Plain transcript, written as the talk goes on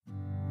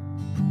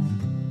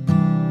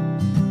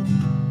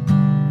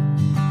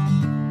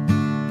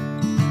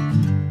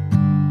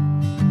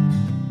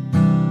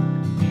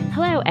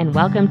Hello and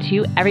welcome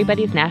to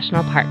Everybody's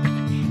National Parks.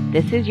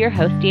 This is your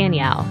host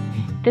Danielle.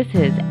 This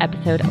is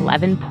episode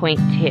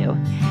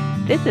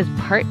 11.2. This is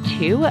part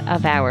 2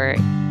 of our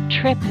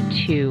trip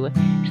to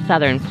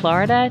southern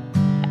Florida,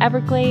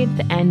 Everglades,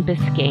 and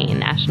Biscayne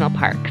National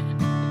Parks.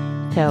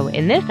 So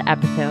in this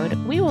episode,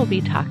 we will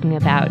be talking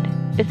about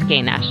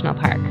Biscayne National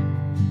Park.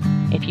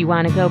 If you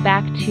want to go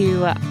back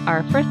to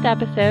our first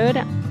episode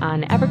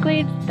on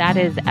Everglades, that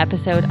is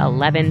episode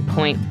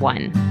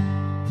 11.1.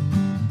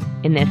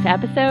 In this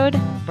episode,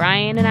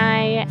 Brian and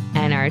I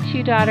and our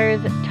 2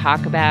 daughters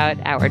talk about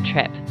our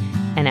trip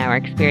and our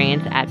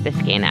experience at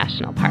Biscayne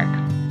National Park.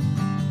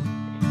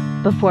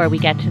 Before we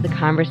get to the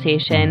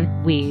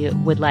conversation, we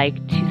would like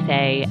to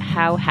say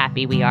how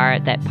happy we are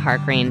that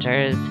park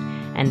rangers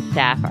and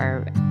staff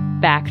are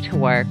back to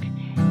work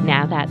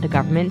now that the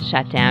government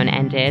shutdown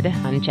ended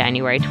on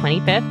January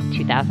 25th,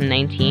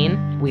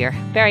 2019. We are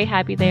very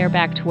happy they are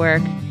back to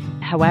work.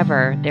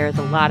 However, there is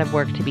a lot of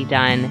work to be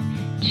done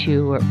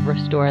to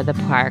restore the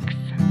parks,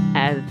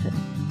 as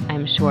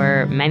I'm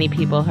sure many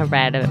people have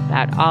read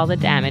about all the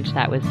damage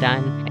that was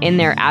done in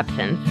their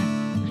absence.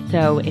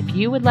 So if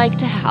you would like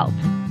to help,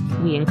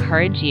 we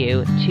encourage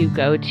you to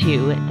go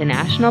to the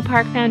National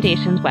Park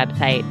Foundation's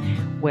website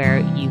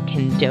where you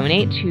can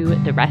donate to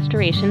the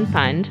Restoration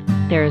Fund.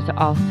 There's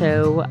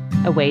also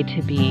a way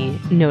to be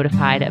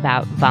notified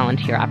about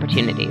volunteer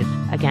opportunities.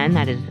 Again,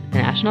 that is the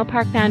National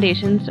Park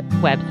Foundation's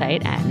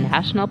website at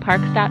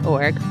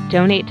nationalparks.org.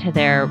 Donate to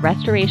their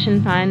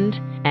Restoration Fund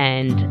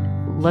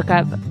and look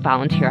up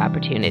volunteer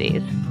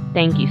opportunities.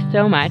 Thank you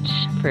so much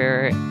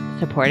for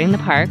supporting the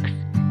parks,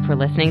 for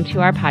listening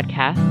to our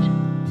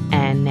podcast,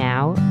 and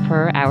now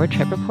for our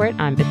trip report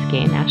on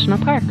Biscayne National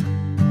Park.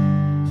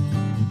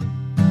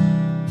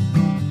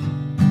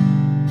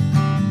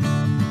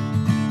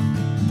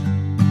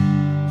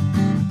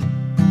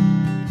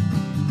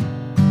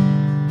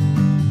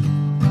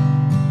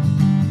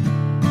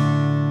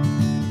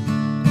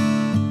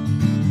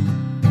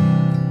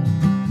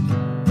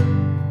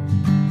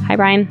 Hi,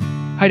 Brian.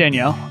 Hi,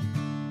 Danielle.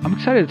 I'm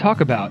excited to talk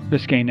about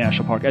Biscayne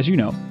National Park. As you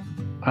know,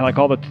 I like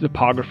all the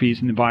topographies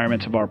and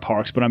environments of our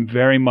parks, but I'm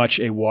very much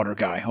a water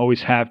guy.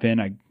 Always have been.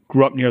 I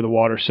grew up near the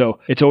water,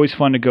 so it's always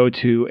fun to go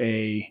to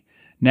a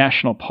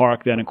national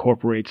park that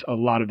incorporates a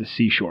lot of the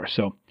seashore.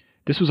 So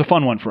this was a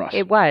fun one for us.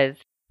 It was.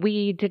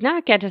 We did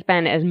not get to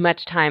spend as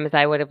much time as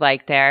I would have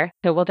liked there,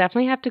 so we'll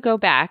definitely have to go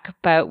back,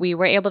 but we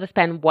were able to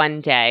spend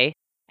one day,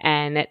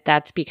 and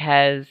that's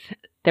because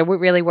there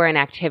really weren't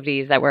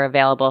activities that were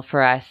available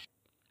for us.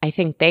 I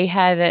think they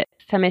had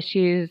some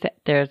issues.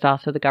 There's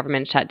also the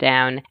government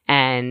shutdown,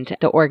 and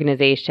the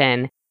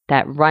organization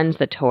that runs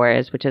the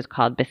tours, which is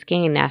called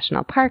Biscayne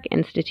National Park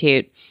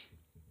Institute,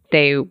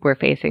 they were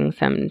facing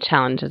some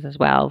challenges as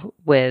well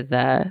with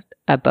a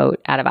boat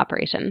out of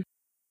operation.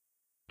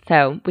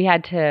 So we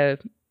had to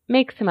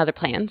make some other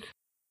plans.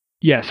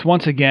 Yes,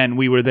 once again,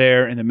 we were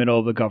there in the middle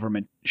of the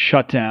government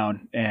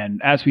shutdown.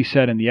 And as we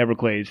said in the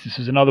Everglades, this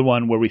is another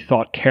one where we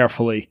thought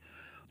carefully,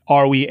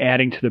 are we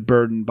adding to the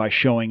burden by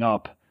showing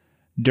up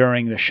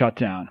during the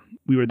shutdown?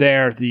 We were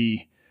there,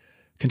 the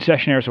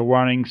concessionaires were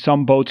running,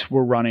 some boats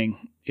were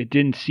running. It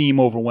didn't seem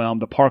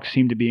overwhelmed. The park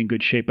seemed to be in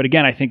good shape. But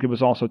again, I think there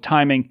was also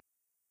timing.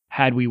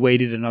 Had we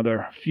waited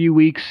another few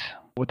weeks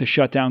with the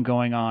shutdown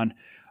going on,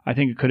 I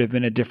think it could have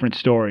been a different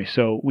story.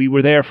 So we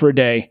were there for a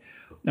day.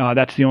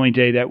 That's the only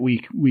day that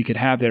we could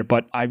have there.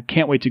 But I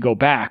can't wait to go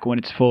back when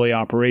it's fully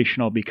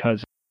operational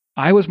because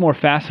I was more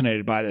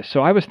fascinated by this. So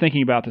I was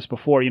thinking about this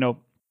before,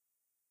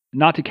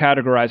 not to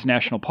categorize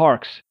national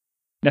parks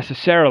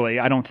necessarily.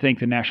 I don't think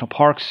the National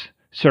Parks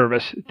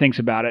Service thinks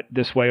about it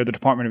this way or the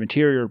Department of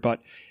Interior, but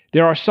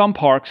there are some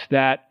parks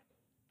that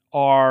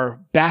are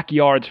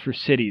backyards for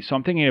cities. So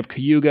I'm thinking of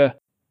Cayuga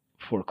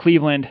for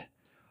Cleveland,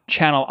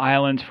 Channel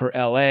Islands for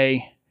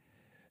LA,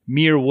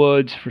 Muir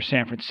Woods for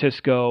San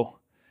Francisco.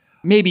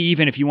 Maybe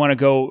even if you want to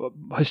go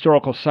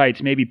historical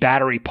sites, maybe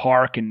Battery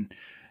Park and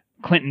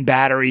Clinton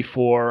Battery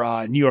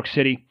for New York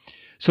City.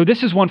 So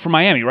this is one for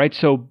Miami, right?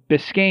 So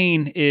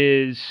Biscayne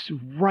is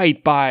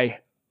right by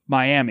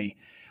Miami.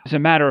 As a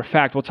matter of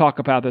fact, we'll talk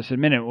about this in a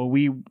minute. When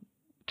we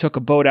took a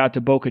boat out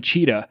to Boca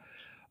Chica,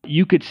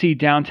 you could see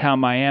downtown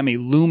Miami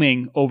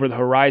looming over the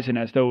horizon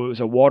as though it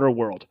was a water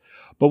world.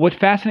 But what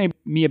fascinated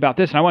me about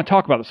this, and I want to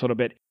talk about this a little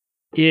bit,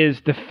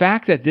 is the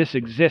fact that this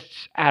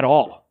exists at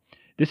all.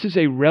 This is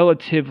a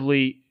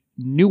relatively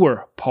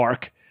newer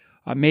park,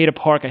 made a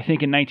park, I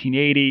think, in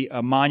 1980,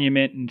 a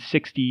monument in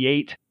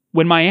 68.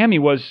 When Miami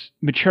was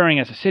maturing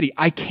as a city,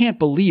 I can't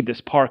believe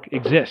this park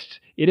exists.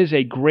 It is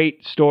a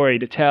great story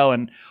to tell,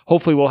 and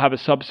hopefully we'll have a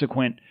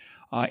subsequent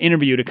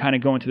interview to kind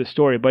of go into the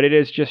story. But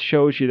it just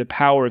shows you the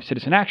power of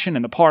citizen action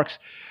and the parks,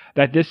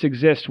 that this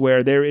exists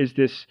where there is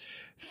this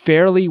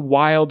fairly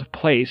wild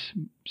place,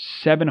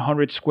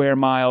 700 square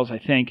miles, I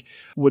think,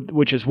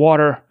 which is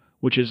water,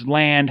 which is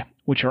land,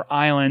 which are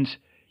islands.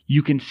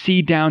 You can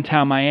see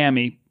downtown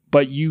Miami,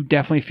 but you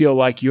definitely feel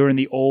like you're in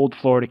the old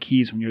Florida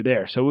Keys when you're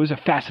there. So it was a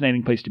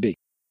fascinating place to be.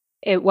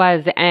 It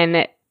was,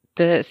 and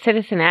the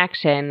citizen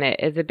action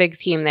is a big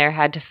theme there,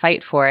 had to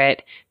fight for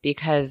it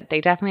because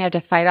they definitely had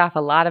to fight off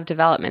a lot of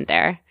development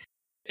there.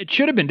 It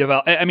should have been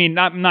developed. I mean,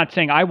 I'm not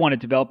saying I want it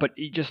developed, but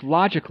just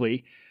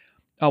logically,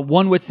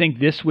 one would think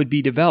this would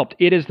be developed.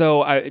 It is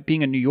though,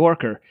 being a New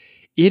Yorker,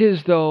 it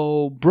is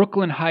though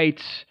Brooklyn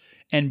Heights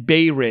and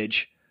Bay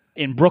Ridge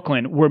in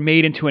Brooklyn were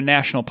made into a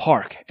national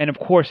park. And of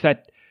course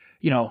that,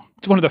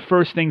 it's one of the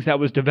first things that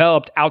was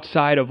developed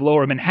outside of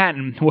Lower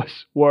Manhattan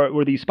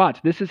were these spots.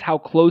 This is how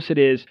close it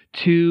is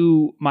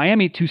to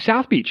Miami, to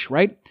South Beach,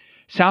 right?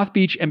 South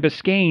Beach and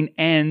Biscayne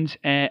ends,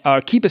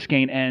 Key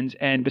Biscayne ends,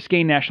 and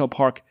Biscayne National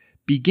Park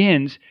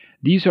begins.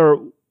 These are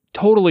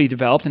totally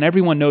developed, and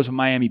everyone knows what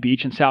Miami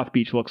Beach and South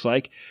Beach looks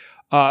like.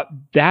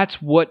 That's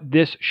what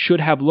this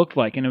should have looked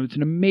like, and it's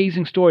an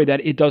amazing story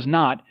that it does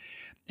not.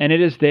 And it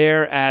is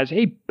there as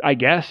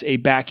a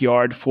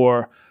backyard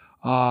for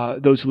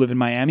those who live in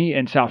Miami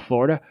and South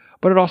Florida,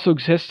 but it also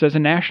exists as a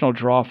national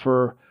draw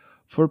for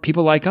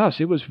people like us.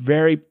 It was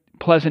very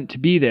pleasant to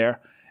be there,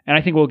 and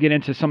I think we'll get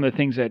into some of the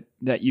things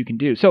that you can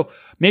do. So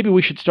maybe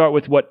we should start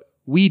with what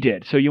we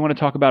did. So you want to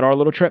talk about our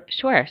little trip?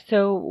 Sure.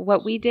 So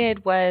what we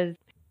did was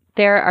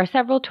there are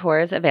several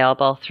tours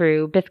available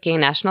through Biscayne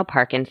National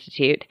Park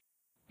Institute,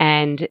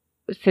 and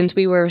since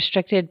we were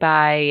restricted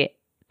by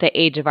the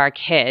age of our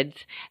kids,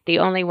 the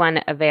only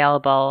one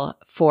available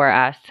for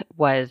us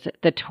was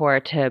the tour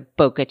to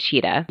Boca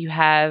Chica. You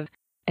have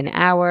an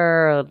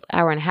hour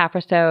and a half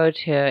or so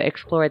to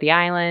explore the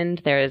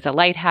island. There is a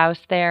lighthouse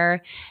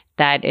there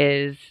that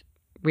is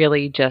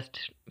really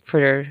just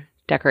for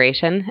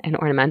decoration, an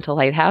ornamental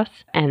lighthouse.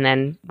 And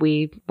then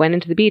we went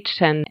into the beach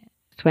and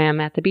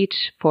swam at the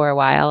beach for a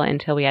while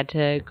until we had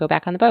to go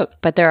back on the boat.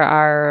 But there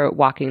are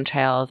walking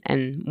trails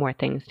and more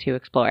things to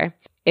explore.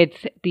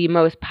 It's the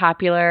most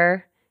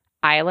popular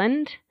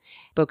island,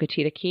 Boca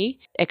Chica Key,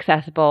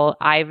 accessible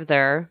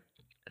either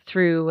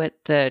through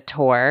the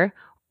tour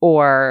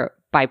or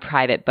by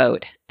private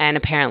boat. And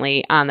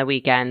apparently on the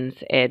weekends,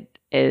 it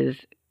is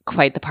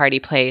quite the party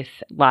place,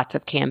 lots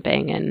of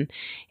camping. And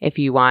if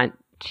you want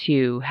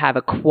to have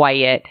a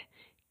quiet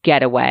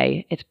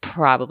getaway, it's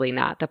probably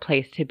not the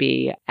place to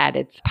be at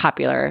its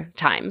popular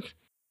times.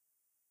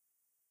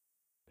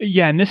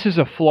 Yeah, and this is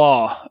a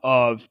flaw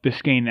of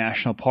Biscayne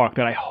National Park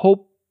that I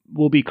hope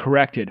will be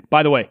corrected.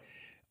 By the way,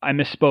 I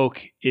misspoke.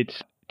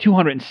 It's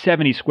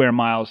 270 square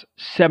miles,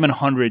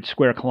 700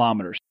 square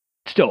kilometers.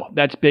 Still,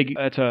 that's big.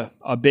 That's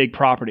a big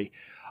property.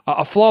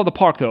 A flaw of the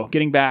park, though,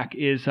 getting back,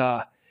 is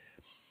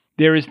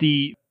there is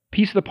the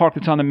piece of the park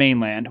that's on the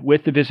mainland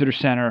with the visitor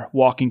center,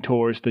 walking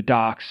tours, the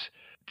docks.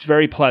 It's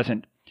very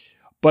pleasant.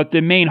 But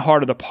the main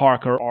heart of the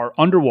park are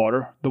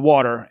underwater, the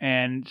water,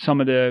 and some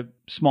of the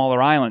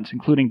smaller islands,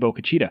 including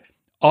Boca Chica.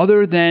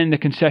 Other than the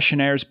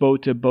concessionaire's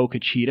boat to Boca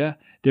Chica,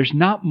 there's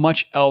not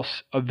much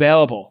else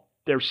available.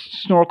 There's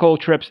snorkel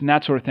trips and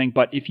that sort of thing,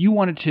 but if you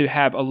wanted to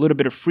have a little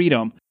bit of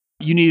freedom,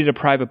 you needed a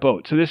private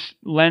boat. So this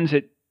lends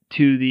it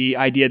to the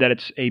idea that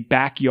it's a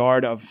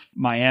backyard of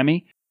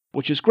Miami,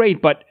 which is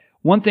great. But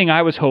one thing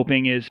I was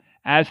hoping is,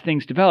 as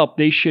things develop,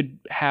 they should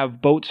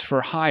have boats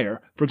for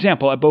hire. For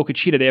example, at Boca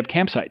Chica, they have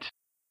campsites.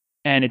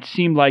 And it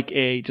seemed like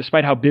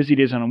despite how busy it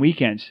is on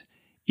weekends,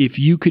 if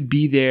you could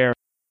be there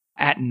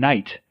at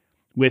night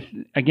with,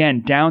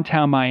 again,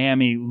 downtown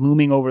Miami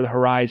looming over the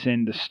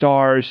horizon, the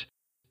stars,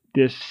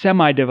 this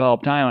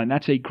semi-developed island,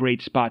 that's a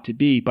great spot to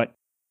be. But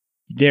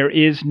there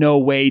is no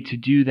way to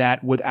do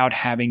that without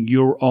having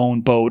your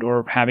own boat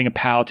or having a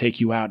pal take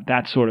you out,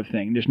 that sort of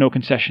thing. There's no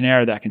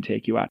concessionaire that can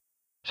take you out.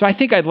 So I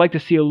think I'd like to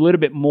see a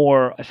little bit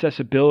more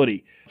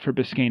accessibility for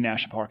Biscayne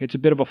National Park. It's a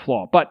bit of a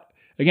flaw. But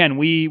again,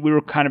 we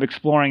were kind of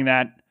exploring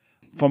that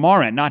from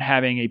our end, not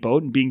having a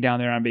boat and being down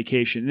there on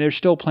vacation. There's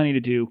still plenty to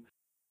do.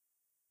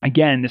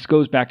 Again, this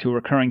goes back to a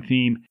recurring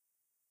theme.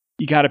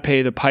 You got to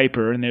pay the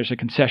piper, and there's a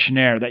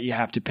concessionaire that you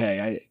have to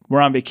pay.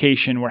 We're on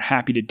vacation. We're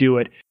happy to do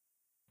it.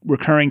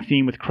 Recurring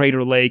theme with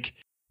Crater Lake,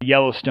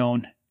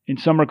 Yellowstone. In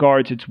some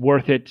regards, it's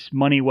worth it. It's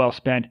money well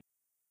spent.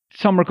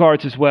 Some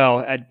regards as well,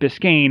 at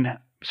Biscayne,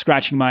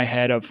 scratching my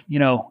head of,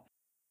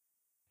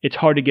 it's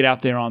hard to get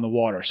out there on the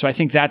water. So I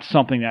think that's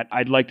something that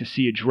I'd like to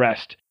see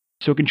addressed,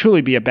 so it can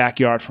truly be a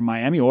backyard for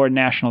Miami or a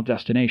national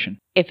destination.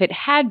 If it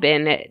had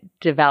been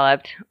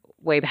developed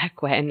way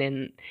back when,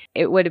 and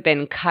it would have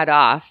been cut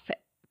off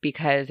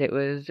because it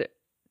was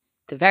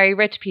the very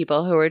rich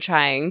people who were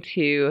trying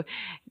to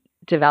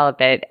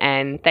develop it.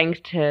 And thanks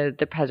to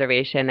the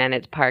preservation and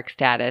its park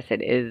status,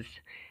 it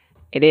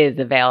is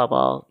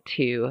available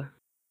to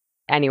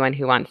anyone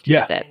who wants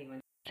to visit.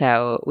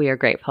 So we are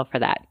grateful for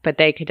that. But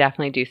they could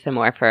definitely do some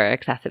more for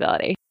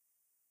accessibility.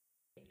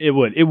 It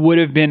would. It would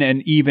have been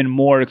an even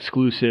more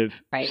exclusive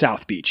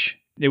South Beach.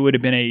 It would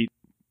have been a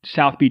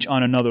South Beach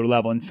on another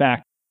level. In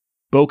fact,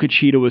 Boca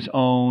Chica was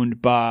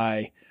owned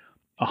by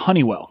a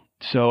Honeywell.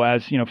 So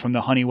as, from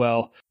the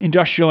Honeywell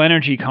Industrial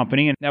Energy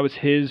Company, and that was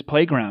his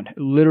playground,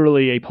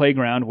 literally a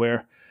playground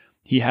where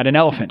he had an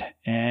elephant.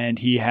 And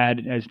he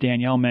had, as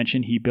Danielle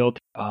mentioned, he built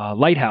a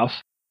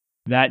lighthouse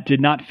that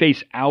did not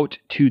face out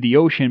to the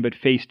ocean, but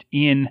faced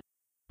in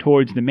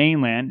towards the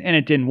mainland, and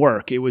it didn't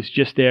work. It was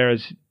just there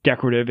as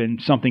decorative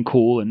and something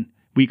cool, and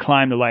we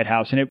climbed the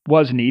lighthouse, and it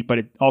was neat, but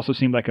it also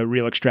seemed like a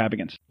real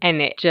extravagance.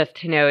 And just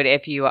to note,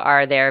 if you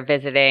are there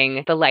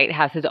visiting, the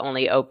lighthouse is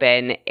only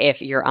open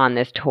if you're on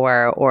this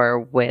tour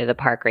or with a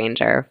park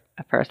ranger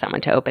for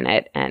someone to open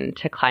it and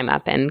to climb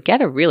up and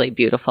get a really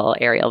beautiful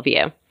aerial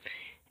view.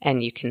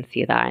 And you can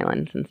see the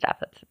islands and stuff.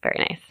 It's very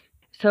nice.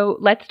 So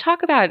let's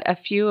talk about a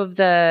few of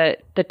the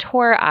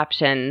tour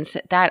options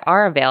that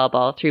are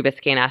available through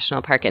Biscayne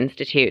National Park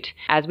Institute.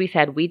 As we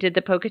said, we did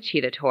the Boca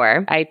Chica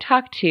tour. I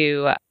talked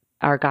to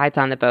our guides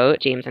on the boat,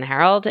 James and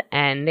Harold,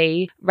 and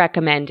they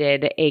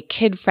recommended a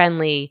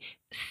kid-friendly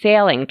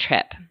sailing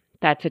trip.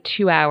 That's a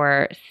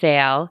 2-hour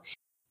sail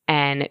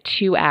and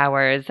 2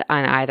 hours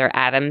on either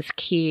Adams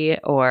Key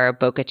or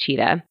Boca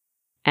Chica.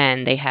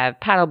 And they have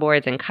paddle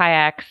boards and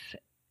kayaks.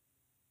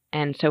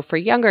 And so for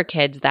younger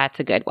kids, that's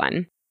a good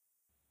one.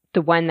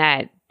 The one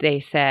that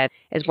they said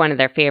is one of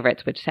their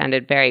favorites, which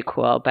sounded very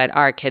cool, but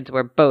our kids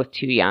were both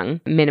too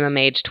young. Minimum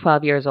age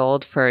 12 years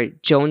old for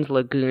Jones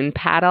Lagoon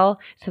paddle.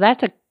 So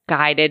that's a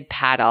guided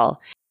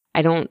paddle.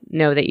 I don't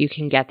know that you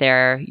can get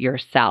there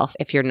yourself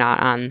if you're not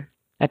on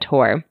a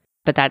tour,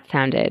 but that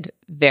sounded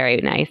very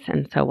nice.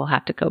 And so we'll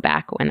have to go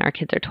back when our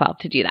kids are 12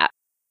 to do that.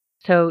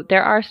 So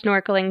there are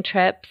snorkeling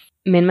trips.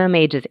 Minimum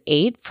age is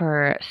 8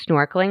 for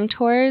snorkeling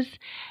tours.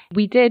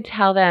 We did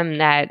tell them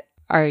that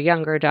our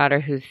younger daughter,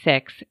 who's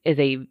 6, is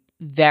a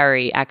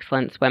very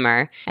excellent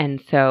swimmer.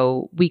 And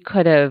so we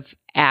could have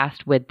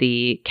asked with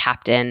the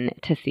captain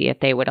to see if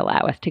they would allow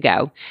us to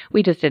go.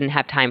 We just didn't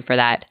have time for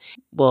that.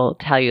 We'll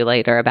tell you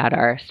later about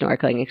our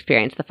snorkeling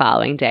experience the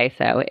following day.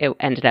 So it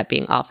ended up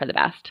being all for the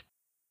best.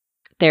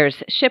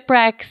 There's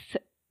shipwrecks.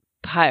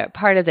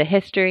 Part of the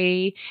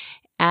history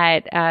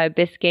at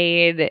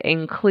Biscayne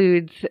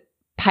includes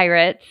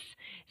pirates.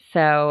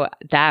 So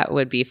that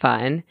would be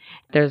fun.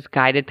 There's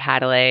guided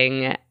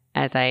paddling,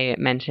 as I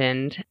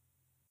mentioned.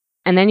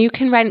 And then you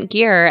can rent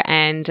gear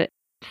and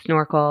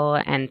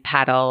snorkel and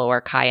paddle or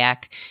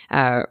kayak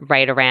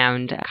right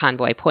around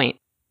Convoy Point.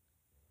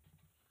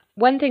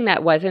 One thing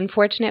that was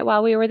unfortunate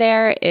while we were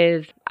there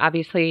is,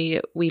 obviously,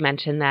 we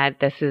mentioned that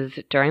this is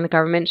during the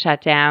government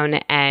shutdown,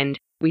 and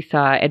we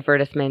saw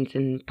advertisements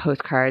and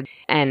postcards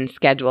and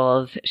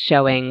schedules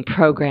showing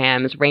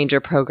programs, ranger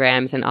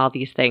programs, and all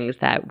these things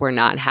that were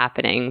not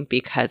happening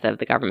because of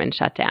the government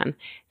shutdown.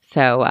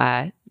 So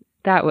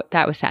that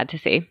was sad to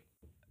see.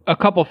 A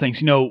couple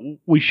things.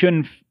 We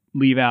shouldn't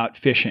leave out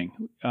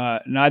fishing.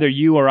 Neither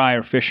you or I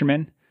are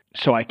fishermen,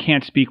 so I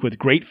can't speak with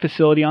great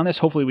facility on this.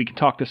 Hopefully we can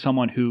talk to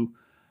someone who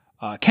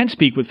can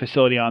speak with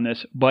facility on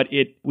this, but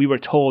we were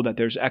told that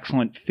there's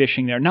excellent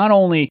fishing there. Not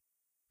only,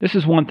 this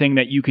is one thing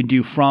that you can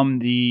do from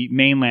the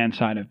mainland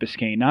side of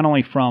Biscayne, not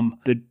only from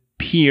the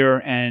pier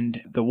and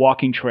the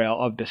walking trail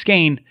of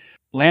Biscayne,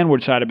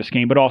 landward side of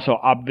Biscayne, but also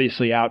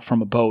obviously out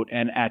from a boat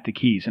and at the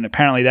Keys. And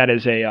apparently that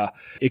is a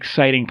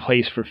exciting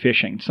place for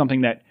fishing.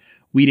 Something that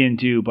we didn't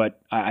do,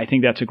 but I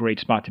think that's a great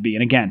spot to be.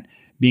 And again,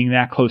 being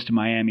that close to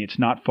Miami, it's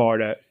not far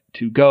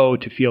to go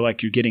to feel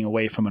like you're getting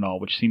away from it all,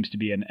 which seems to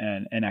be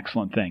an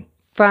excellent thing.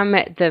 From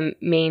the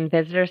main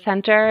visitor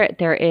center,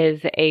 there is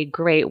a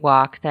great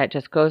walk that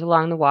just goes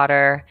along the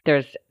water.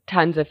 There's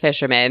tons of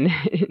fishermen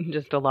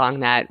just along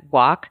that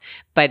walk.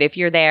 But if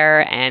you're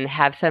there and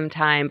have some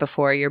time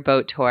before your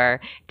boat tour,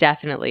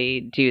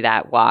 definitely do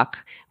that walk.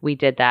 We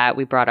did that.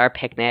 We brought our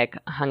picnic,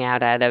 hung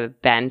out at a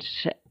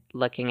bench,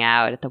 looking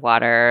out at the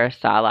water,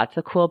 saw lots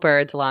of cool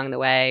birds along the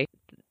way.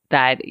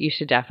 That you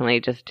should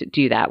definitely just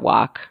do that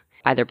walk,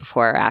 either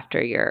before or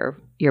after your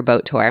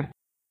boat tour.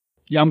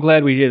 Yeah, I'm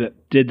glad we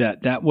did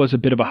that. That was a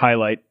bit of a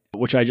highlight,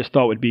 which I just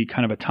thought would be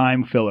kind of a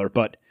time filler,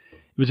 but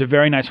it was a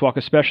very nice walk,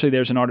 especially there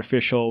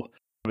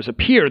was a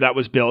pier that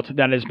was built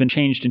that has been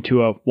changed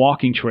into a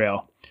walking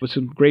trail with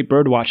some great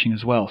bird watching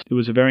as well. It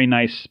was a very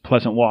nice,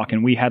 pleasant walk,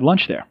 and we had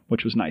lunch there,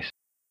 which was nice.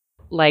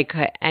 Like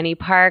any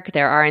park,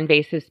 there are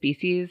invasive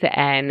species,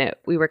 and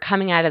we were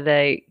coming out of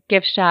the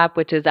gift shop,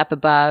 which is up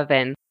above,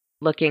 and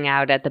looking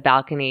out at the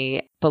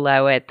balcony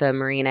below at the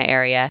marina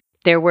area.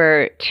 There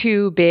were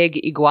 2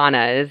 big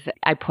iguanas.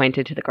 I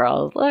pointed to the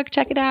girls, look,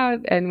 check it out.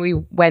 And we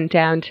went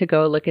down to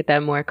go look at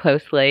them more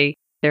closely.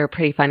 They were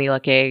pretty funny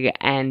looking.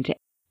 And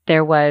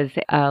there was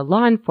a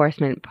law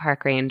enforcement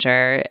park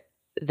ranger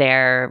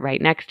there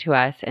right next to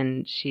us.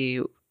 And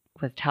she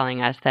was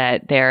telling us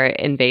that they're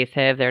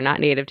invasive, they're not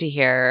native to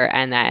here,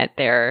 and that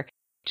they're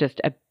just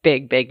a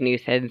big, big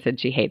nuisance and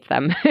she hates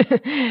them.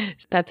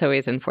 That's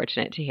always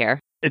unfortunate to hear.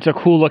 It's a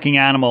cool looking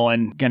animal,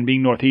 and again,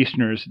 being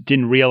Northeasterners,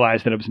 didn't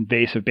realize that it was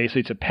invasive.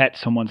 Basically, it's a pet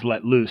someone's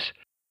let loose.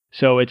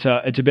 So it's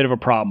a bit of a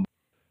problem.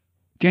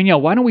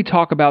 Danielle, why don't we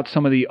talk about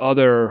some of the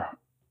other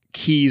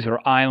keys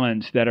or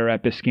islands that are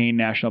at Biscayne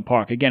National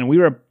Park? Again, we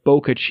were at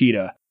Boca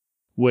Chica,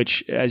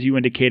 which, as you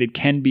indicated,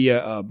 can be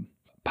a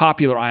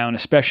popular island,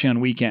 especially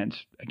on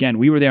weekends. Again,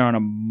 we were there on a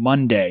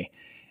Monday,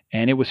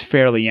 and it was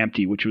fairly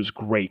empty, which was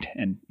great.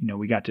 And,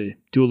 we got to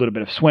do a little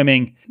bit of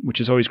swimming, which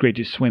is always great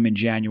to swim in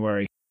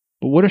January.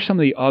 But what are some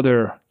of the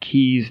other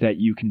keys that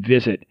you can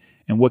visit,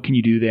 and what can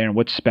you do there, and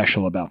what's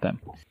special about them?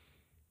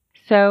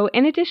 So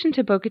in addition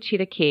to Boca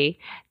Chica Key,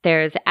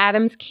 there's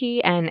Adams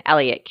Key and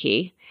Elliott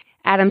Key.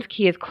 Adams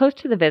Key is close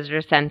to the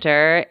visitor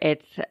center.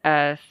 It's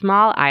a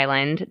small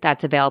island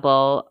that's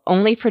available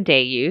only for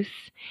day use.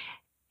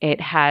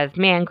 It has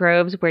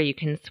mangroves where you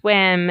can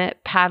swim,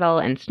 paddle,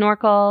 and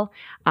snorkel.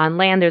 On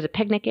land, there's a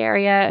picnic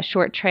area, a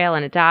short trail,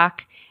 and a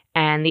dock.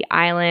 And the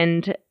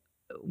island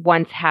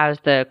once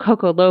housed the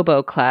Coco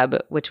Lobo Club,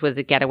 which was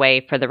a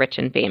getaway for the rich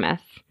and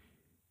famous.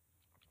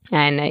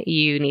 And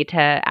you need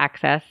to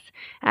access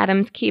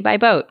Adams Key by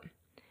boat.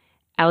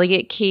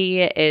 Elliott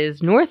Key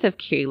is north of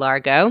Key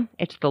Largo.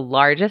 It's the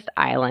largest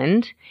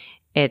island.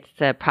 It's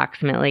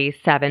approximately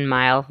 7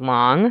 miles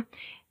long.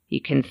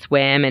 You can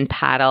swim and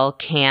paddle,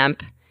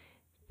 camp,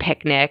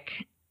 picnic.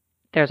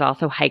 There's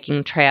also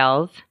hiking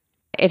trails.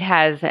 It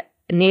has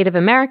Native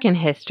American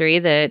history.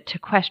 The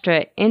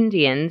Tequestra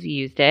Indians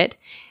used it,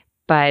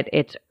 but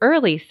its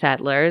early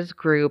settlers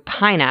grew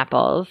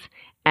pineapples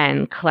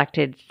and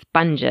collected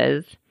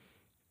sponges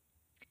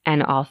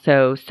and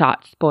also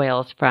sought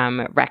spoils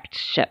from wrecked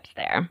ships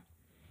there.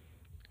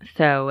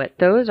 So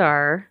those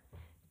are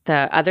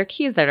the other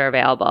keys that are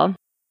available.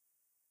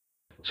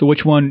 So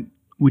which one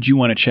would you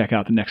want to check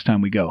out the next time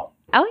we go?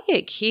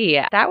 Elliott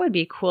Key, that would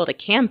be cool to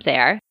camp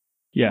there.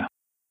 Yeah,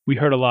 we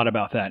heard a lot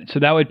about that. So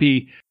that would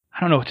be,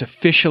 I don't know if it's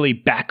officially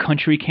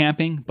backcountry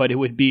camping, but it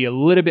would be a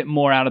little bit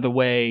more out of the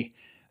way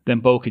than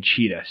Boca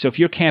Chica. So if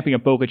you're camping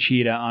at Boca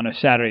Chica on a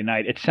Saturday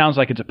night, it sounds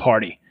like it's a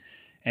party.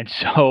 And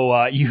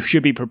so you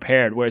should be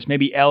prepared. Whereas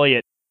maybe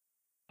Elliott,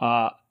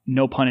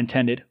 no pun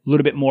intended, a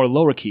little bit more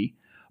lower key.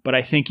 But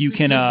I think you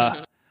can,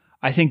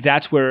 I think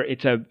that's where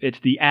it's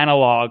the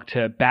analog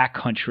to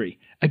backcountry.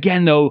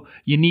 Again, though,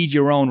 you need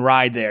your own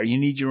ride there. You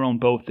need your own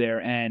boat there.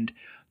 And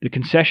the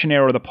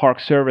concessionaire or the Park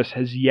Service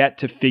has yet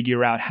to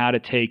figure out how to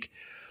take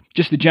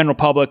just the general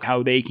public,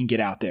 how they can get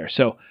out there.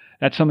 So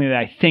that's something that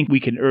I think we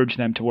can urge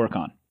them to work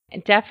on.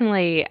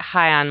 Definitely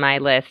high on my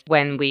list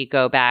when we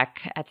go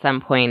back at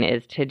some point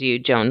is to do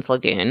Jones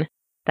Lagoon.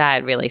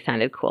 That really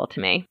sounded cool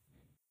to me.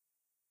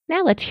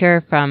 Now let's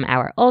hear from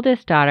our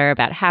oldest daughter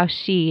about how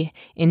she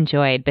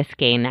enjoyed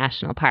Biscayne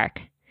National Park.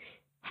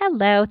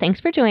 Hello,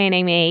 thanks for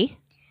joining me.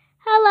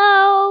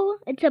 Hello,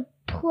 it's a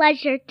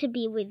pleasure to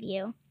be with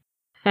you.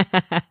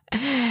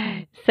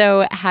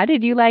 So, how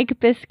did you like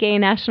Biscayne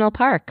National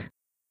Park?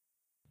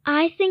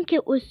 I think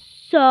it was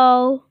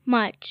so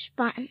much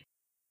fun.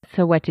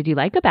 So what did you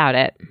like about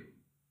it?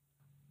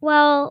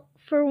 Well,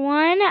 for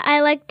one, I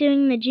liked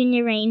doing the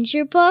Junior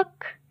Ranger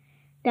book.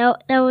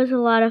 That was a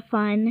lot of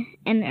fun,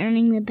 and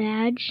earning the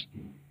badge.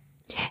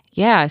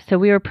 Yeah, so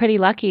we were pretty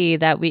lucky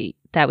that we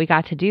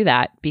got to do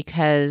that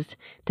because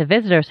the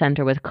visitor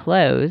center was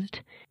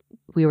closed.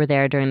 We were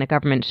there during the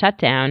government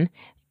shutdown,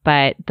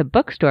 but the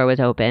bookstore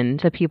was open.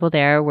 The people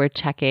there were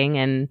checking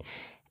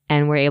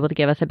and were able to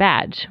give us a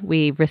badge.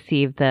 We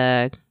received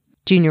the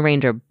Junior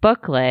Ranger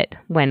booklet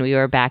when we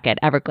were back at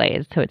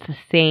Everglades. So it's the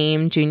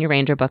same Junior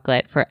Ranger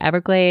booklet for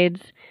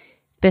Everglades,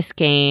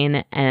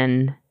 Biscayne,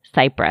 and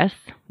Cypress,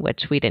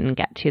 which we didn't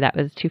get to. That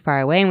was too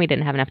far away and we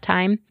didn't have enough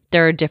time.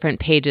 There are different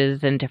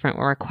pages and different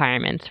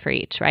requirements for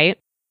each, right?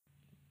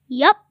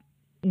 Yep.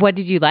 What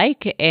did you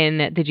like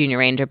in the Junior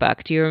Ranger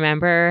book? Do you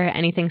remember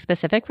anything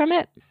specific from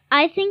it?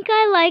 I think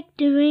I liked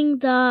doing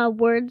the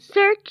word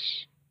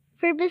search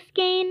for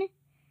Biscayne.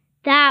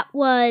 That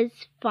was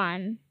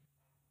fun.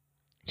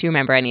 Do you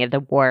remember any of the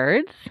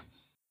words?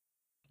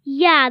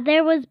 Yeah,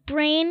 there was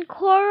brain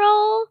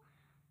coral.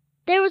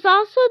 There was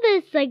also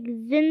this,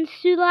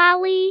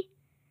 zinsulali.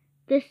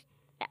 This,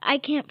 I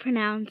can't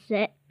pronounce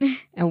it.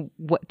 And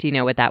what do you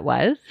know what that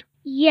was?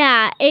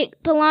 Yeah,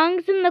 it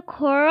belongs in the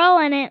coral,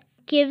 and it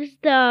gives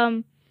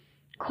the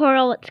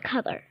coral its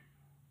color.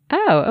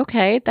 Oh,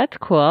 okay. That's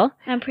cool.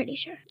 I'm pretty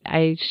sure.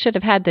 I should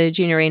have had the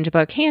Junior Ranger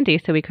book handy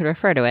so we could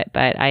refer to it,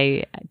 but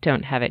I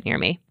don't have it near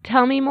me.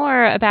 Tell me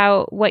more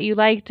about what you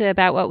liked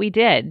about what we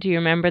did. Do you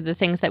remember the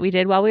things that we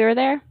did while we were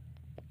there?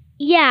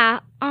 Yeah,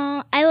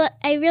 I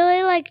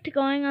really liked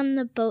going on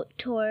the boat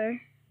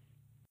tour.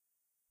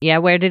 Yeah,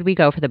 where did we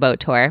go for the boat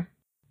tour?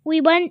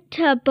 We went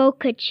to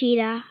Boca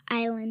Chica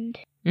Island.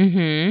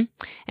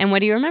 Mm-hmm. And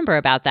what do you remember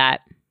about that?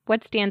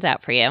 What stands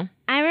out for you?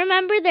 I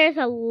remember there's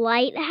a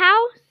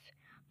lighthouse,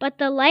 but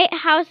the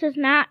lighthouse is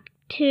not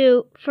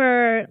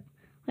for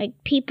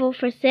people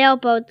for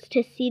sailboats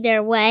to see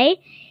their way.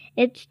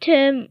 It's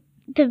to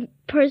the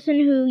person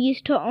who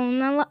used to own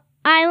the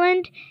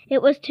island.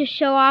 It was to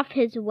show off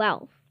his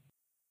wealth.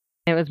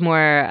 It was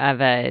more of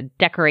a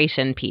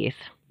decoration piece.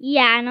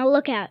 Yeah, and a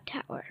lookout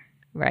tower.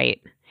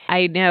 Right.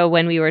 I know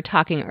when we were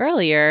talking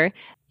earlier,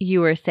 you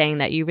were saying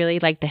that you really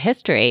liked the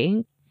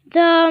history.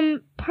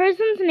 The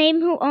person's name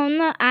who owned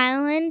the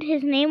island,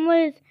 his name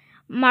was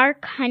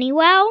Mark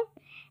Honeywell,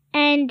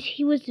 and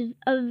he was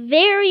a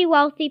very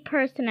wealthy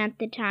person at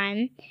the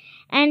time,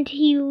 and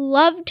he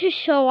loved to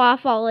show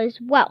off all his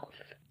wealth.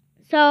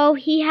 So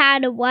he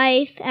had a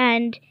wife,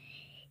 and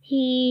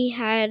he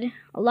had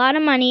a lot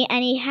of money,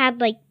 and he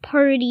had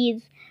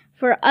parties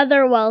for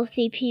other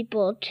wealthy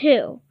people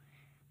too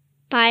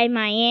by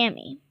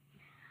Miami.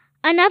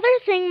 Another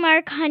thing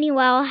Mark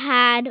Honeywell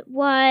had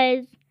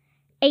was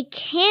a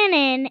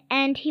cannon,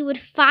 and he would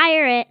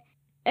fire it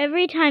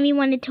every time he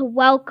wanted to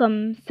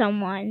welcome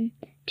someone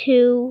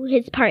to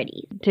his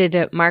parties. Did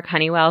Mark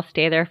Honeywell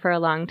stay there for a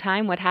long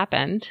time? What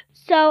happened?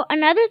 So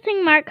another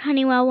thing Mark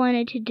Honeywell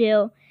wanted to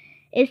do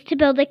is to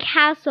build a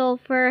castle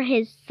for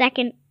his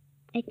second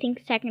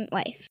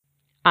wife.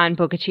 On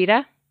Boca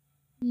Chica?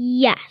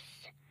 Yes.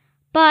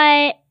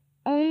 But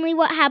only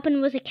what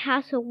happened was a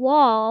castle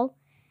wall,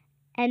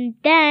 and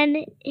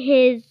then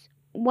his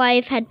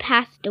wife had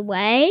passed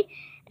away,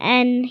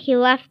 and he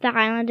left the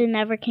island and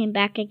never came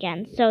back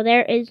again. So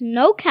there is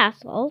no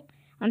castle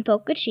on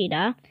Boca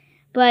Chica,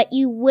 but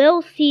you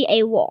will see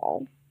a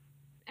wall.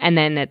 And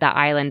then the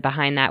island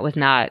behind that was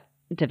not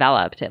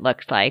developed, it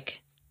looks like.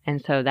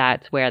 And so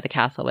that's where the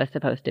castle was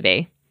supposed to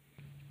be.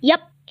 Yep.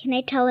 Can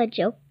I tell a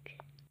joke?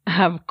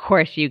 Of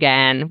course you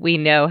can. We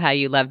know how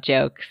you love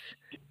jokes.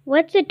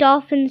 What's a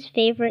dolphin's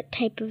favorite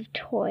type of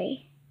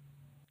toy?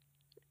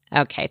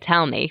 Okay,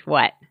 tell me.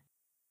 What?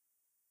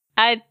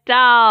 A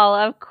doll.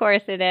 Of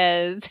course it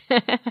is.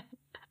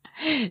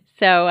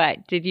 So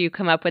did you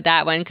come up with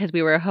that one because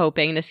we were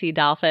hoping to see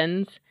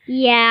dolphins?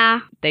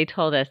 Yeah. They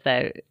told us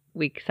that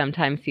we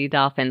sometimes see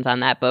dolphins on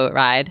that boat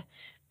ride,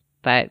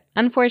 but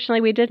unfortunately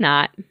we did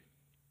not.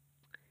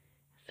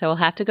 So we'll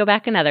have to go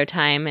back another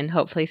time and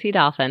hopefully see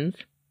dolphins.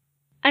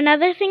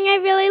 Another thing I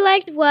really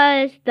liked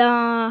was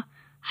the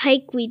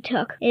hike we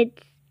took.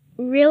 It's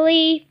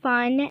really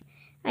fun.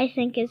 I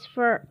think it's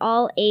for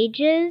all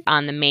ages.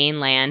 On the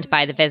mainland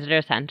by the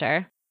visitor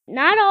center.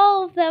 Not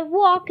all of the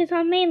walk is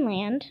on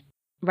mainland.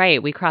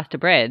 Right, we crossed a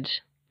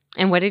bridge.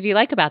 And what did you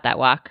like about that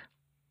walk?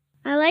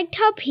 I liked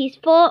how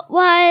peaceful it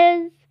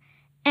was,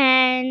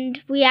 and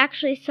we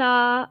actually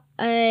saw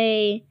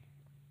a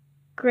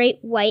great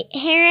white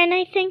heron,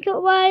 I think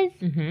it was.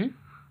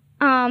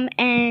 Mm-hmm.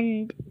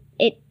 And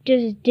it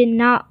just did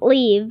not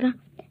leave.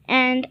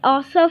 And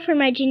also for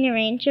my Junior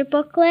Ranger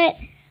booklet,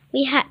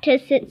 we had to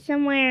sit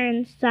somewhere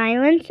in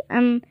silence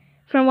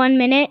for 1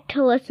 minute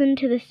to listen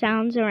to the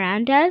sounds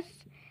around us.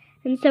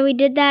 And so we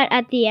did that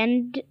at the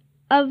end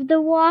of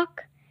the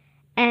walk,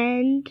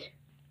 and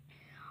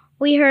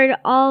we heard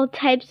all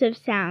types of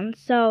sounds.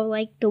 So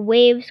like the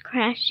waves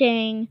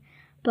crashing,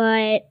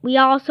 but we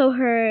also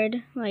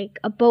heard like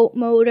a boat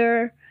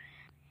motor.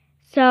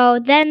 So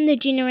then the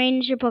Junior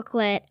Ranger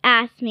booklet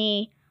asked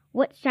me,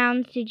 what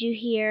sounds did you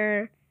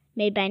hear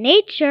made by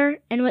nature,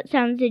 and what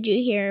sounds did you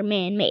hear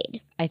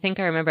man-made? I think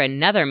I remember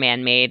another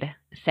man-made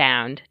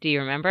sound. Do you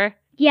remember?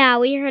 Yeah,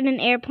 we heard an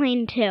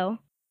airplane too.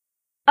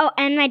 Oh,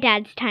 and my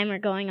dad's timer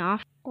going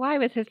off. Why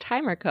was his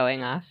timer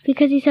going off?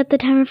 Because he set the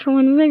timer for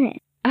 1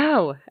 minute.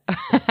 Oh,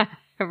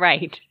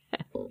 right.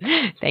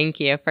 Thank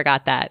you.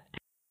 Forgot that.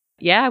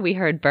 Yeah, we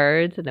heard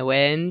birds and the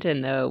wind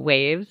and the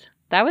waves.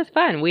 That was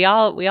fun. We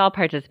all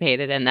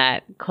participated in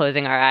that,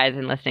 closing our eyes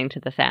and listening to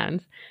the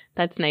sounds.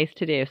 That's nice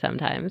to do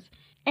sometimes.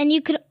 And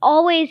you could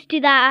always do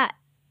that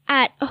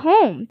at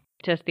home.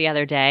 Just the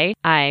other day,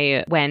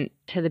 I went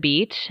to the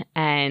beach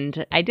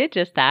and I did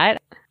just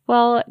that.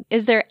 Well,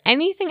 is there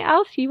anything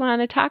else you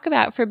want to talk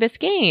about for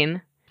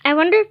Biscayne? I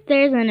wonder if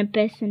there's an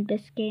abyss in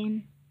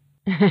Biscayne.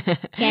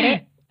 Get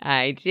it?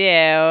 I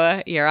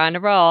do. You're on a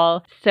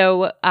roll.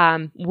 So,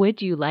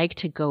 would you like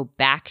to go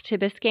back to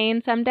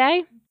Biscayne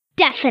someday?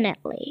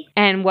 Definitely.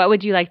 And what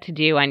would you like to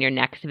do on your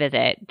next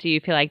visit? Do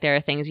you feel like there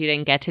are things you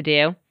didn't get to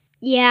do?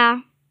 Yeah.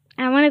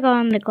 I want to go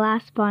on the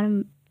glass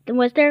bottom.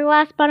 Was there a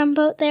glass bottom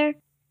boat there?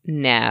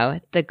 No.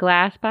 The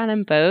glass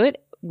bottom boat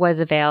was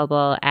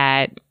available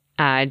at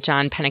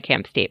John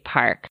Pennekamp State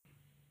Park.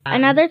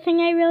 Another thing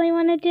I really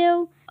want to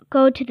do,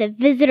 go to the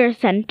visitor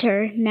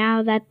center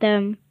now that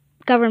the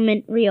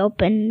government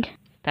reopened.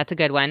 That's a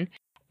good one.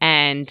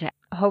 And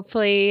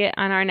hopefully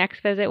on our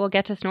next visit we'll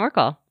get to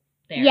snorkel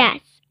there. Yes.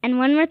 And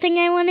one more thing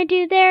I want to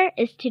do there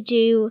is to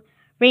do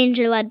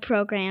ranger-led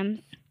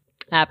programs.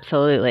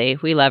 Absolutely.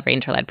 We love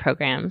ranger-led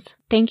programs.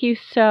 Thank you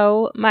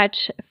so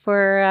much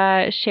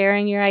for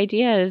sharing your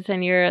ideas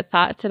and your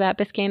thoughts about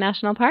Biscayne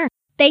National Park.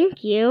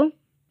 Thank you.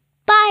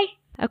 Bye.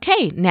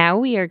 Okay, now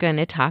we are going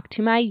to talk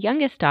to my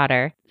youngest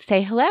daughter.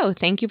 Say hello.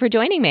 Thank you for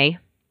joining me.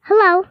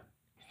 Hello.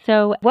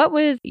 So what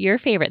was your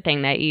favorite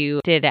thing that you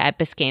did at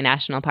Biscayne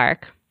National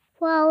Park?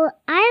 Well,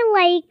 I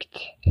liked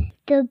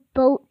the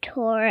boat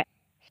tour.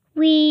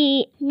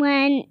 We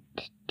went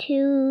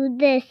to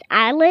this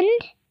island.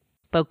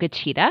 Boca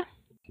Chica.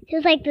 It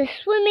was like the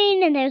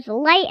swimming, and there's a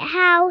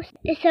lighthouse.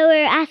 So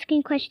we were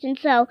asking questions.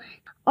 So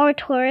our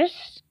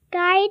tourist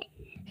guide,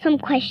 some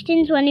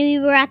questions when we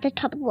were at the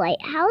top of the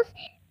lighthouse.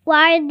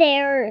 Why are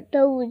there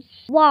those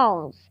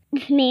walls?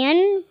 This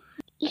man,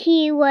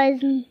 he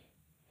was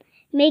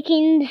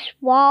making this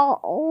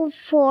wall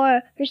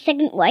for her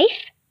second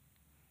wife,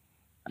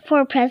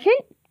 for a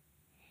present.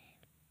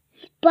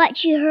 But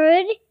she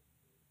heard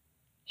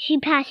she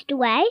passed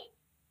away.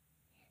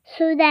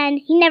 So then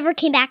he never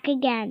came back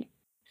again.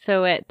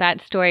 So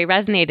that story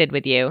resonated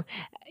with you.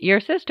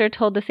 Your sister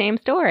told the same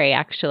story,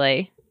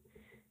 actually.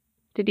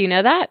 Did you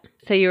know that?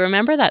 So you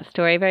remember that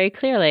story very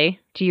clearly.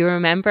 Do you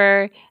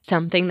remember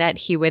something that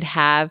he would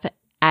have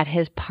at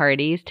his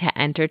parties to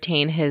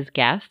entertain his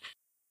guests?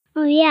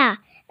 Oh, yeah.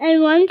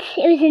 And once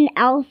it was an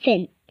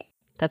elephant.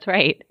 That's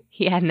right.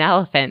 He had an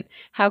elephant.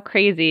 How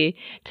crazy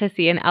to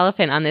see an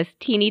elephant on this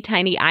teeny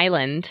tiny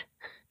island.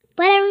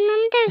 But I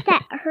remember there was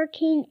that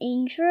Hurricane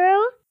Andrew.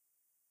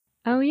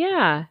 Oh,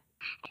 yeah.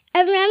 I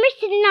remember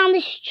sitting on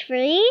this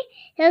tree.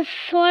 It was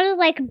sort of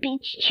like a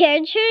beach chair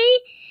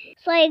tree.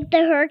 It's like the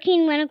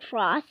hurricane went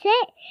across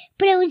it,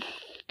 but it was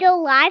still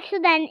alive, so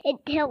then it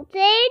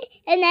tilted,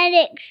 and then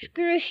it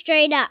grew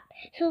straight up.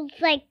 So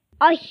it's like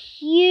a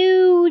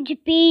huge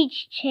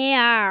beach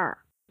chair.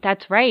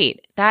 That's right.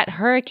 That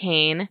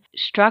hurricane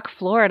struck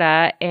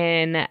Florida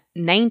in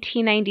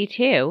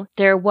 1992.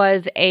 There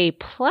was a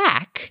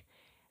plaque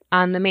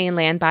on the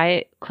mainland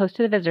close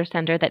to the visitor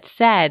center that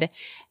said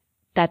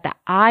that the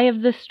eye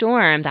of the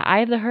storm, the eye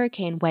of the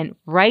hurricane, went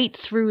right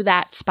through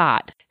that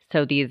spot.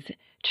 So these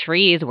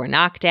trees were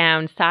knocked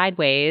down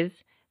sideways,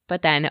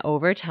 but then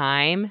over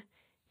time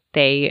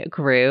they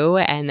grew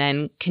and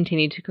then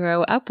continued to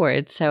grow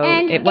upwards. So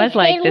it was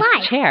like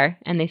this chair,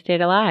 and they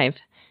stayed alive.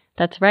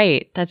 That's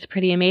right. That's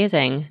pretty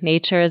amazing.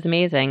 Nature is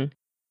amazing.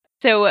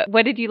 So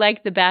what did you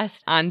like the best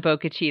on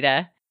Boca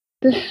Chica?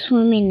 The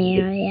swimming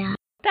area.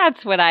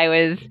 That's what I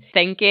was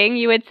thinking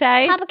you would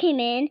say. Papa came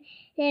in,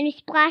 then he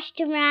splashed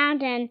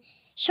around and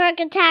shark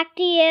attacked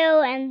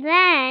you, and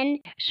then...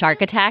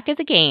 Shark attack is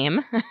a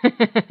game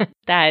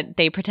that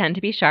they pretend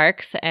to be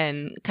sharks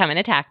and come and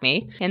attack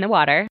me in the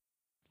water,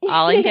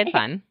 all in good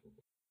fun.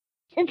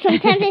 And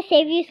sometimes they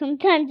save you,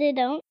 sometimes they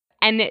don't.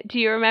 And do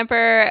you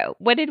remember,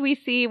 what did we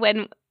see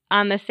when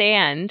on the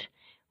sand?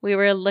 We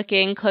were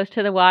looking close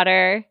to the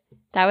water.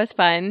 That was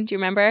fun. Do you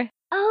remember?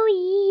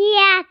 Oh,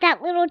 yeah,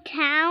 that little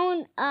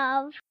town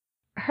of...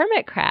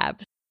 hermit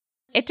crabs.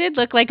 It did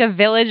look like a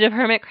village of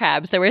hermit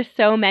crabs. There were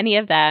so many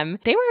of them.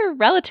 They were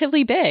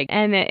relatively big,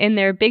 and in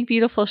their big,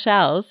 beautiful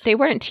shells. They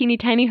weren't teeny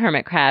tiny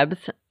hermit crabs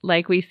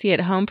like we see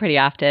at home pretty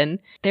often.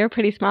 They were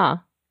pretty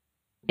small.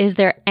 Is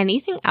there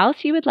anything else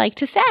you would like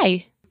to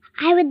say?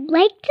 I would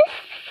like to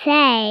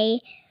say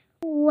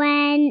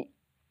when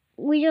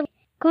we were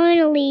going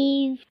to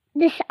leave,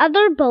 this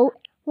other boat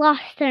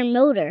lost their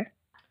motor.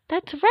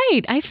 That's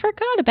right. I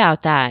forgot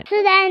about that.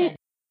 So then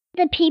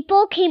the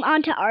people came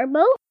onto our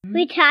boat.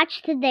 We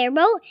attached to their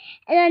boat.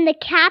 And then the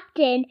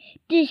captain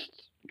just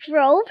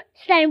drove.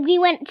 So then we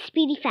went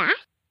speedy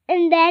fast.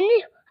 And then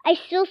I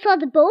still saw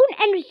the boat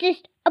and it was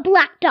just a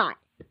black dot.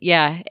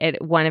 Yeah,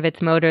 one of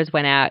its motors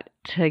went out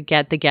to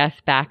get the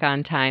guests back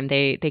on time.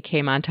 They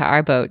came onto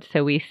our boat.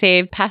 So we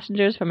saved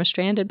passengers from a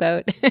stranded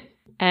boat.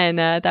 And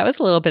that was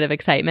a little bit of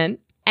excitement.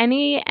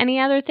 Any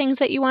other things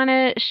that you want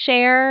to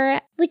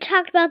share? We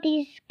talked about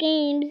these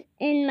games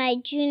in my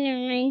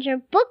Junior Ranger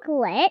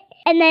booklet.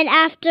 And then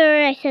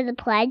after I said the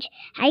pledge,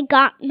 I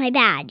got my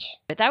badge.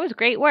 But that was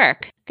great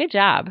work. Good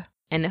job.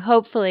 And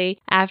hopefully,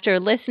 after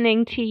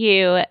listening to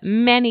you,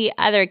 many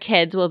other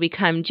kids will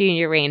become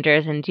Junior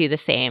Rangers and do the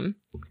same.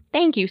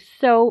 Thank you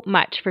so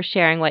much for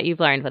sharing what you've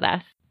learned with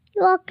us.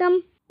 You're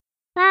welcome.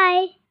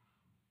 Bye.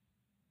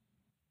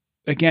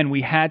 Again,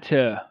 we had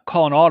to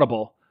call an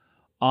audible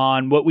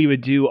on what we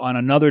would do on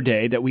another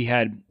day that we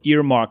had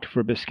earmarked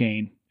for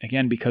Biscayne,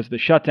 again, because of the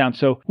shutdown.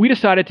 So we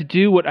decided to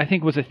do what I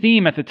think was a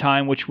theme at the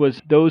time, which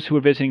was those who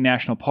are visiting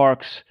national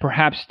parks,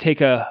 perhaps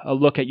take a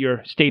look at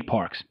your state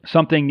parks,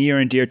 something near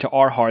and dear to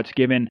our hearts,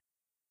 given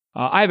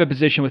I have a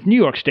position with New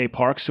York State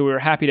Parks, so we were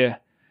happy to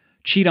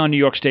cheat on New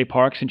York State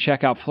Parks and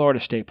check out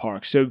Florida State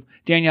Parks. So,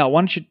 Danielle,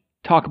 why don't you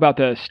talk about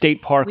the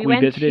state park we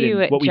visited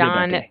and what we did that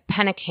day? We went to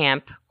John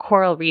Pennekamp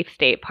Coral Reef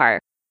State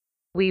Park.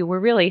 We were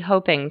really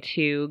hoping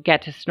to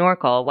get to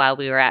snorkel while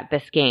we were at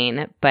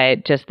Biscayne,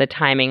 but just the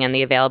timing and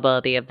the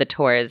availability of the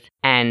tours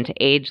and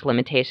age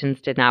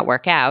limitations did not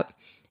work out.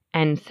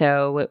 And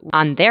so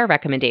on their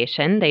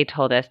recommendation, they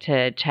told us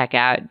to check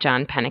out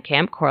John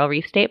Pennekamp Coral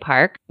Reef State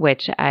Park,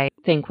 which I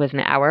think was an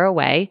hour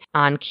away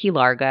on Key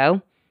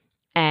Largo.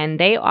 And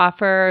they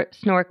offer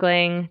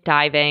snorkeling,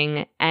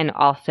 diving, and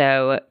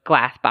also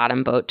glass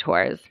bottom boat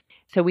tours.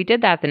 So we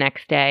did that the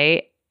next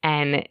day,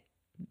 and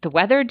the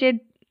weather did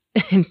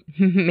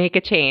make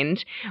a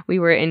change. We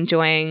were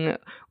enjoying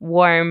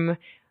warm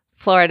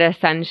Florida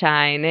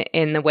sunshine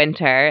in the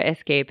winter,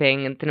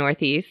 escaping the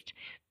Northeast.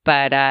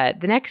 But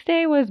the next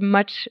day was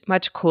much,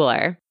 much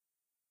cooler.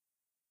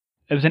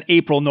 It was an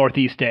April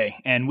Northeast day,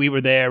 and we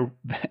were there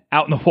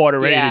out in the water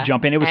ready to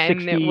jump in. It was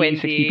and 60, windy,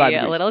 65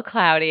 degrees. A little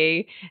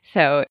cloudy,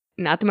 so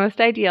not the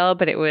most ideal,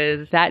 but it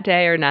was that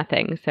day or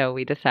nothing, so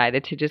we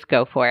decided to just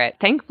go for it.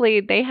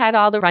 Thankfully, they had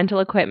all the rental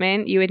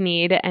equipment you would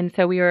need, and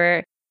so we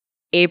were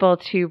able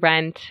to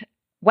rent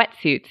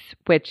wetsuits,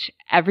 which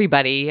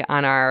everybody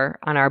on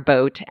our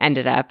boat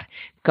ended up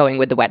going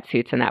with the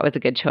wetsuits, and that was a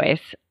good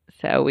choice.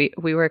 So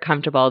we were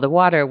comfortable. The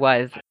water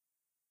was,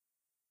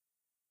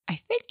 I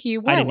think you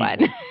wore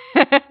one.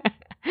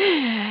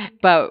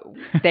 But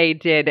they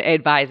did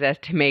advise us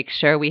to make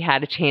sure we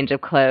had a change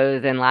of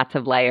clothes and lots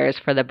of layers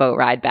for the boat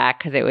ride back,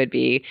 because it would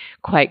be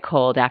quite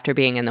cold after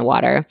being in the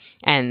water.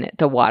 And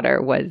the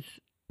water was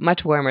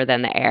much warmer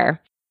than the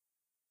air.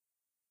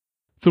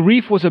 The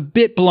reef was a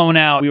bit blown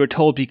out, we were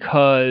told,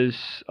 because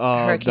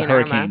of the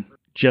hurricane Irma.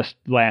 just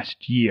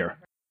last year.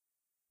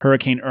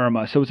 Hurricane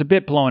Irma. So it was a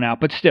bit blown out,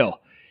 but still.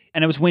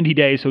 And it was windy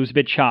day, so it was a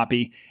bit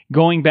choppy.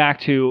 Going back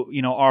to,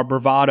 our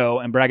bravado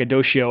and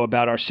braggadocio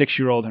about our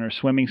 6-year-old and her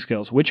swimming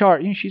skills, which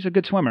are, she's a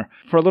good swimmer.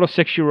 For a little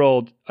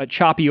 6-year-old, a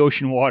choppy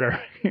ocean water,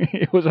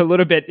 it was a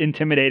little bit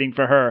intimidating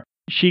for her.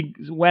 She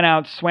went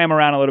out, swam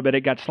around a little bit,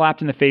 it got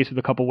slapped in the face with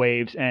a couple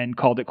waves and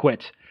called it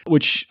quits,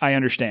 which I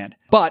understand.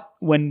 But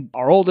when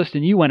our oldest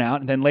and you went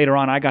out, and then later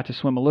on I got to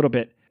swim a little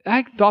bit,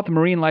 I thought the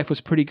marine life was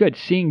pretty good.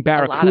 Seeing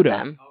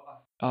barracuda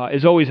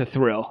is always a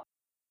thrill.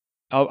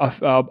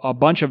 A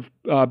bunch of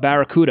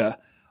barracuda,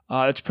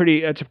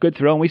 it's a good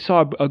thrill. And we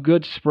saw a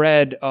good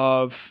spread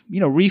of,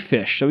 reef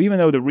fish. So even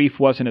though the reef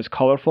wasn't as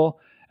colorful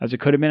as it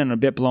could have been and a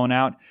bit blown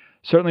out,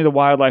 certainly the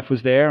wildlife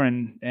was there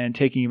and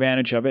taking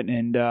advantage of it.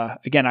 And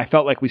again, I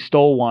felt like we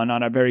stole one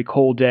on a very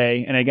cold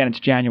day. And again,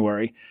 it's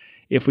January,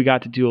 if we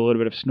got to do a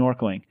little bit of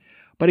snorkeling.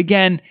 But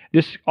again,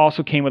 this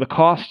also came with a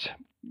cost.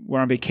 We're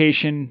on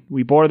vacation.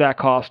 We bore that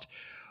cost.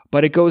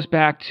 But it goes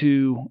back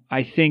to,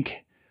 I think,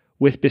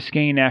 with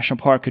Biscayne National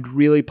Park could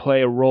really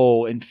play a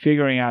role in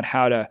figuring out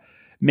how to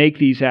make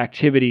these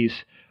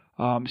activities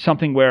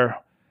something where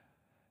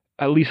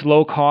at least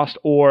low cost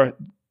or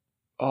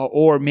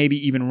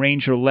maybe even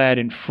ranger-led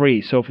and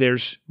free. So if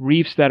there's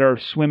reefs that are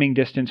swimming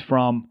distance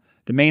from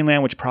the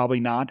mainland, which probably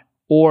not,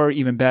 or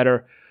even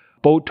better,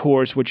 boat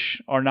tours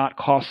which are not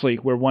costly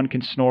where one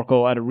can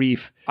snorkel at a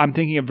reef. I'm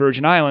thinking of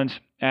Virgin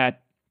Islands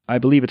at, I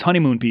believe it's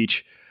Honeymoon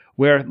Beach,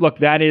 where, look,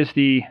 that is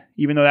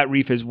even though that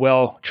reef is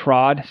well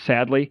trod,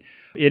 sadly,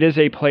 it is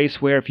a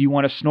place where if you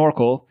want to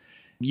snorkel,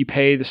 you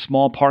pay the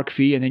small park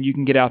fee and then you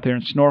can get out there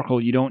and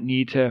snorkel. You don't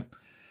need to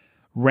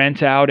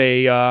rent out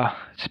a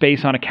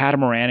space on a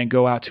catamaran and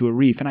go out to a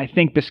reef. And I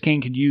think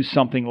Biscayne could use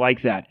something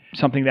like that,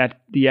 something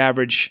that the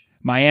average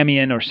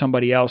Miamian or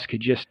somebody else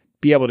could just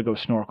be able to go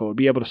snorkel or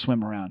be able to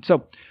swim around.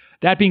 So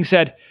that being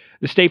said,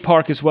 the state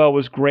park as well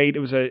was great. It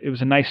was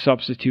a nice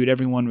substitute.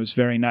 Everyone was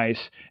very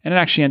nice. And it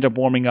actually ended up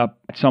warming up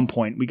at some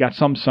point. We got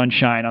some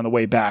sunshine on the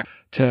way back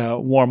to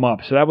warm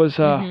up. So that was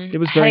it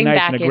was very nice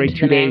and a great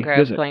 2-day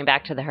visit. Going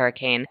back to the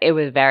hurricane, it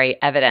was very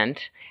evident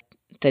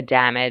the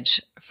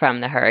damage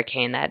from the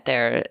hurricane that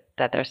they're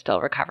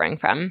still recovering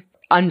from.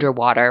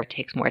 Underwater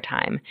takes more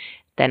time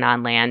than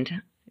on land,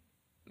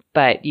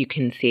 but you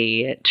can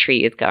see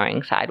trees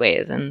going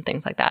sideways and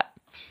things like that.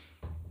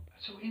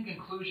 So in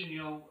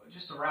conclusion,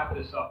 just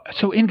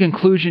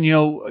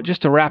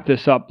to wrap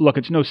this up, look,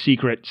 it's no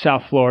secret.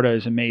 South Florida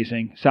is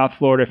amazing. South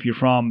Florida, if you're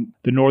from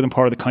the northern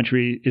part of the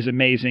country, is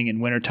amazing in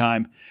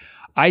wintertime.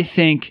 I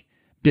think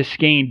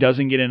Biscayne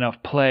doesn't get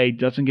enough play,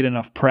 doesn't get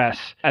enough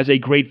press as a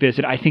great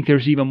visit. I think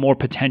there's even more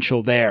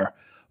potential there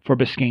for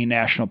Biscayne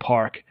National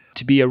Park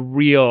to be a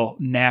real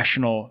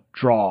national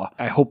draw.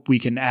 I hope we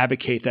can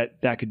advocate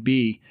that could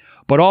be.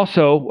 But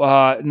also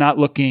not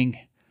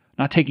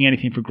taking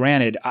anything for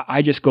granted,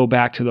 I just go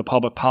back to the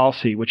public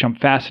policy, which I'm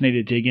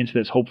fascinated to dig into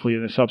this, hopefully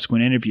in a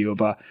subsequent interview,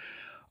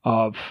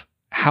 of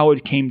how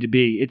it came to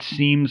be. It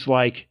seems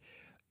like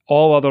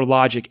all other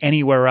logic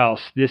anywhere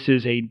else,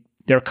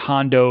 they're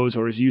condos,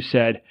 or as you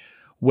said,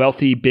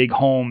 wealthy big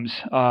homes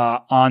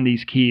on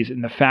these keys.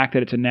 And the fact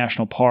that it's a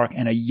national park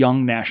and a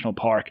young national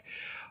park,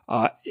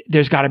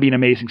 there's got to be an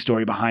amazing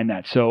story behind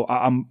that. So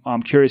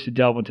I'm curious to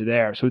delve into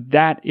there. So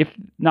that, if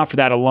not for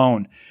that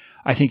alone,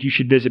 I think you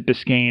should visit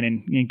Biscayne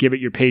and give it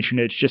your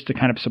patronage just to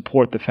kind of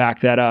support the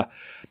fact that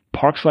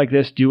parks like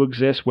this do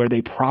exist where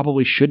they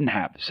probably shouldn't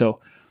have. So,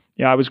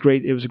 yeah, it was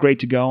great. It was great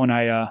to go, and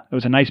it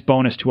was a nice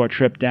bonus to our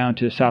trip down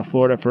to South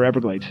Florida for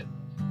Everglades.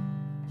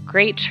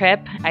 Great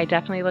trip. I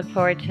definitely look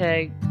forward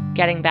to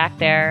getting back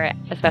there,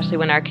 especially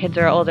when our kids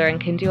are older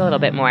and can do a little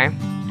bit more.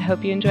 I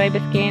hope you enjoy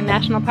Biscayne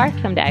National Park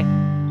someday.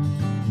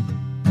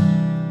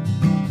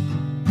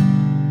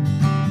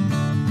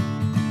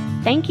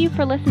 Thank you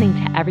for listening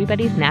to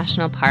Everybody's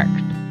National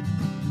Parks.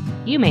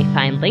 You may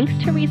find links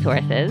to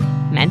resources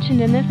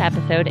mentioned in this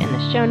episode in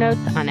the show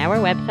notes on our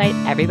website,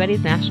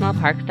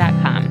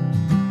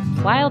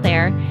 everybody'snationalparks.com. While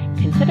there,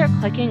 consider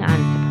clicking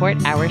on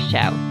Support Our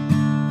Show.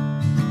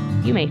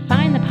 You may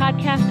find the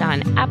podcast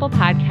on Apple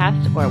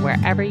Podcasts or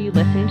wherever you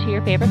listen to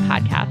your favorite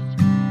podcast.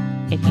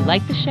 If you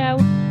like the show,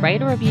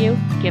 write a review,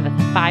 give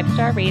us a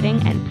 5-star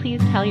rating, and please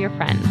tell your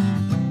friends.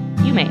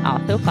 You may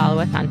also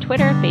follow us on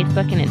Twitter,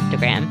 Facebook, and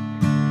Instagram.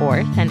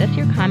 Or send us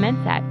your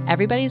comments at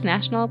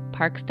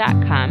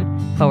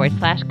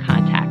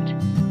everybody'snationalparks.com/contact.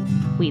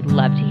 We'd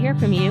love to hear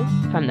from you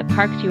from the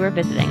parks you are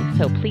visiting,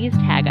 so please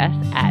tag us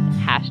at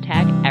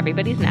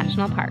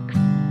 #everybody'snationalparks.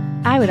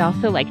 I would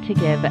also like to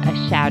give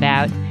a shout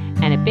out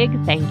and a big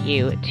thank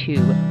you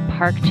to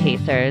Park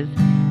Chasers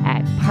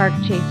at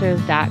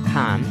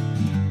parkchasers.com.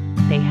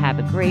 They have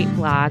a great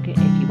blog if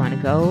you want to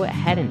go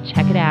ahead and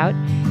check it out.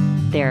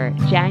 Their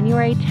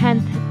January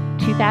 10th,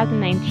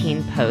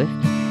 2019 post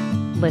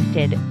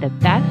listed the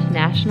best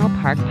national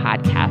park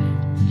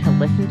podcasts to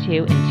listen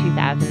to in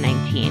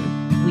 2019.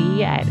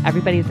 We at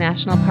Everybody's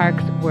National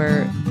Parks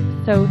were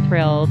so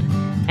thrilled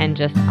and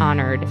just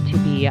honored to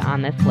be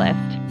on this list.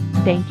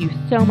 Thank you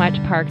so much,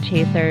 Park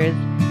Chasers.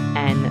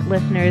 And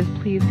listeners,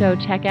 please go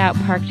check out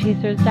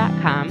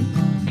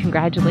parkchasers.com.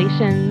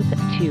 Congratulations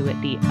to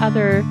the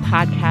other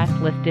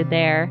podcasts listed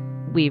there.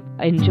 We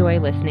enjoy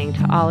listening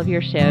to all of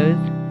your shows.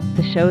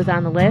 The shows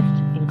on the list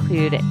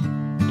include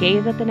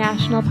Gaze at the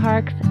National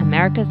Parks,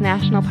 America's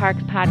National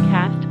Parks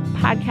Podcast,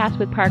 Podcast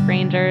with Park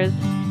Rangers,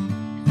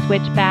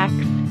 Switchbacks,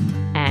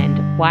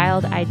 and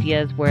Wild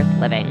Ideas Worth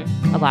Living,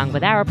 along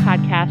with our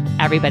podcast,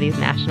 Everybody's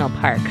National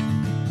Parks.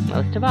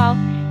 Most of all,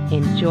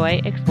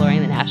 enjoy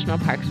exploring the national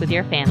parks with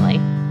your family.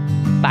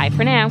 Bye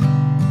for now.